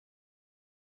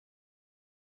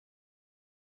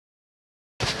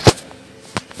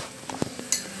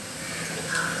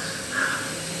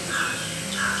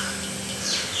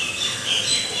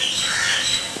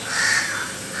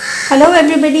Hello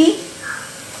everybody,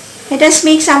 let us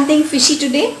make something fishy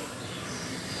today.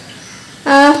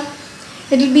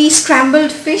 It will be scrambled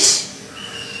fish,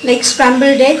 like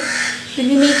scrambled egg. We will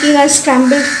be making a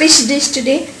scrambled fish dish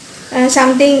today,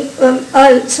 something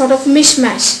a sort of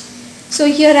mishmash. So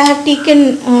here I have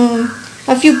taken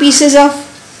a few pieces of,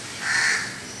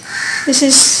 this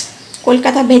is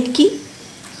Kolkata Bhetki,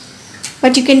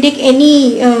 but you can take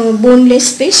any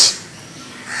boneless fish.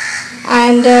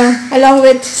 And along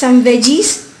with some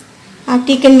veggies, I have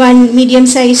taken one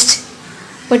medium-sized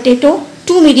potato,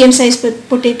 two medium-sized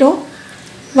potato,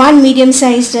 one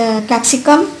medium-sized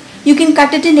capsicum. You can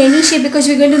cut it in any shape because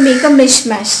we're going to make a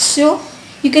mishmash, so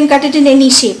you can cut it in any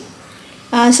shape.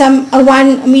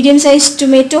 One medium-sized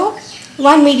tomato,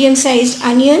 one medium-sized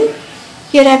onion.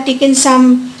 Here I have taken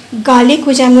some garlic,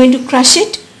 which I am going to crush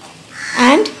it,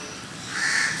 and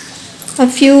a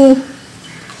few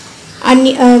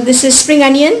this is spring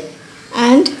onion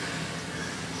and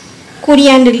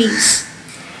coriander leaves.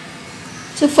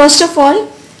 So first of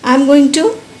all, I am going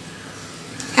to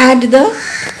add the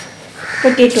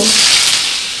potato.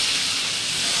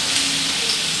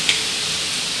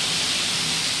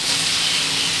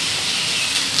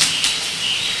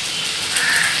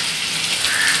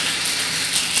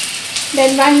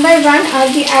 Then one by one I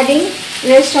will be adding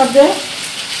rest of the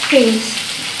things.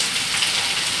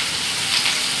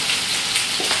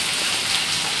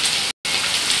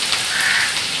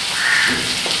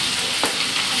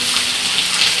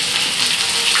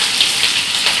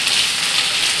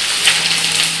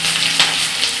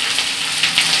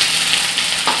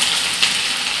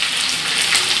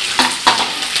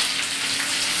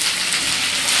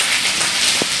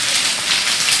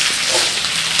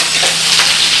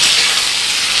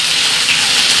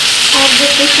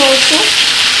 This also.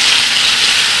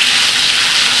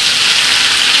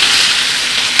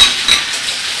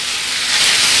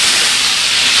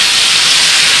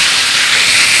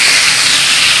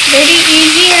 Very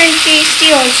easy and tasty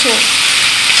also.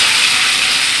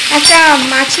 अच्छा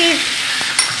machher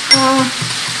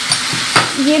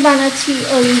ये বানাচ্ছি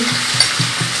ওই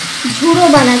ঝুড়ো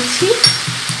বানাচ্ছি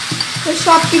তো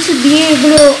সব কিছু দিয়ে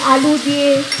এগুলো আলু দিয়ে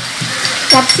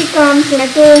ক্যাপসিকাম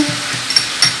টমেটো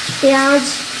পেঁয়াজ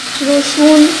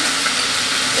রসুন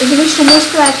এগুলো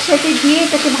সমস্ত একসাথে দিয়ে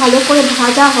এটাকে ভালো করে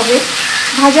ভাজা হবে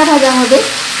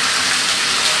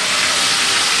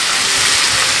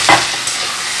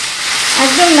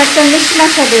একদম একটা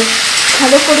মিশমাশ হবে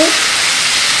ভালো করে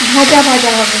ভাজা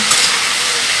হবে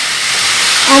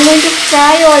I'm going to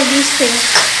fry all these things.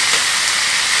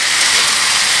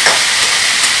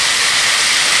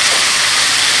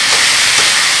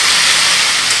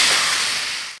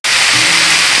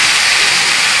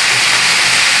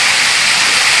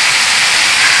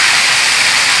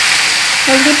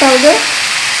 Haldi powder,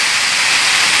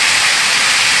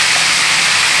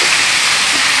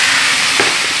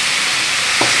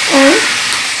 and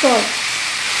salt.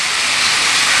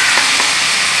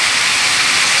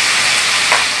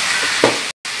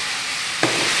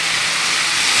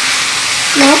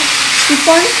 Now keep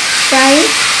on frying.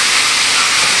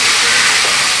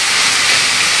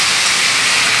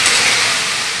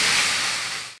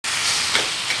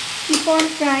 Keep on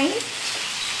frying.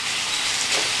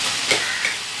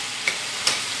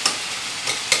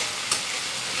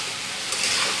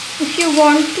 If you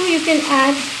want to, you can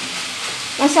add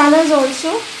masalas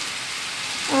also.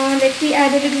 Let me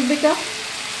add a little bit of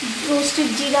roasted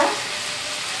jeera.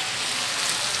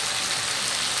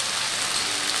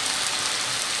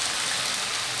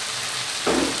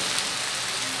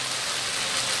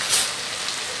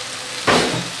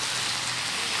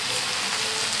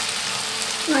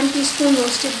 One teaspoon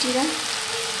roasted jeera.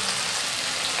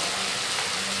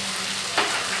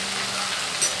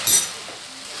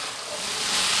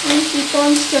 And keep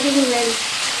on stirring well.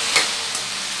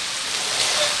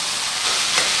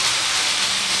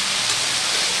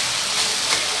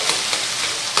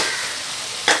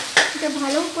 এটা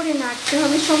ভালো করে নাড়তে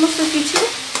হবে সমস্ত কিছু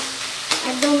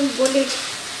একদম গলে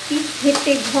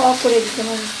ঘেটে ঘ করে দিতে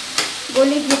হবে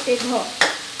গলে ঘেটে ঘ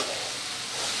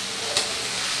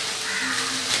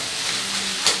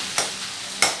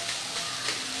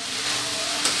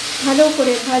ভালো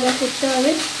করে ভাজা করতে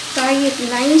হবে fry it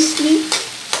nicely.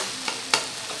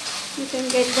 You can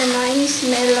get the nice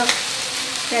smell of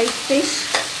fried fish.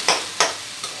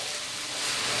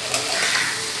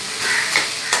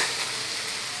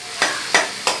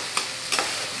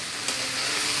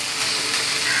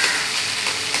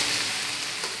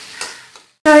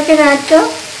 Now I can add the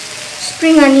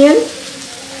spring onion.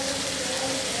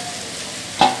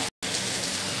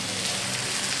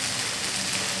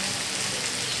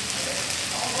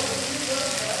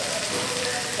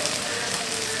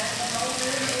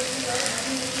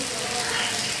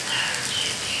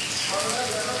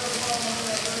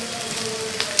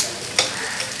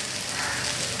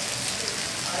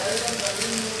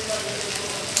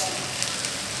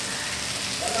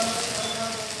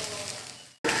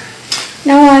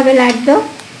 Now I will add the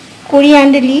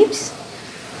coriander leaves,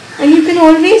 and you can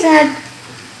always add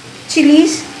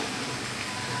chilies.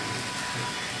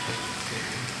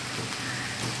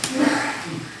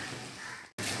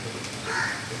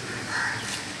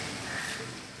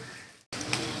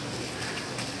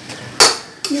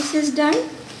 This is done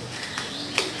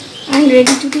and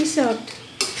ready to be served.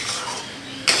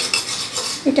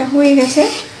 এটা হয়ে গেছে,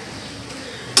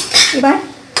 এবার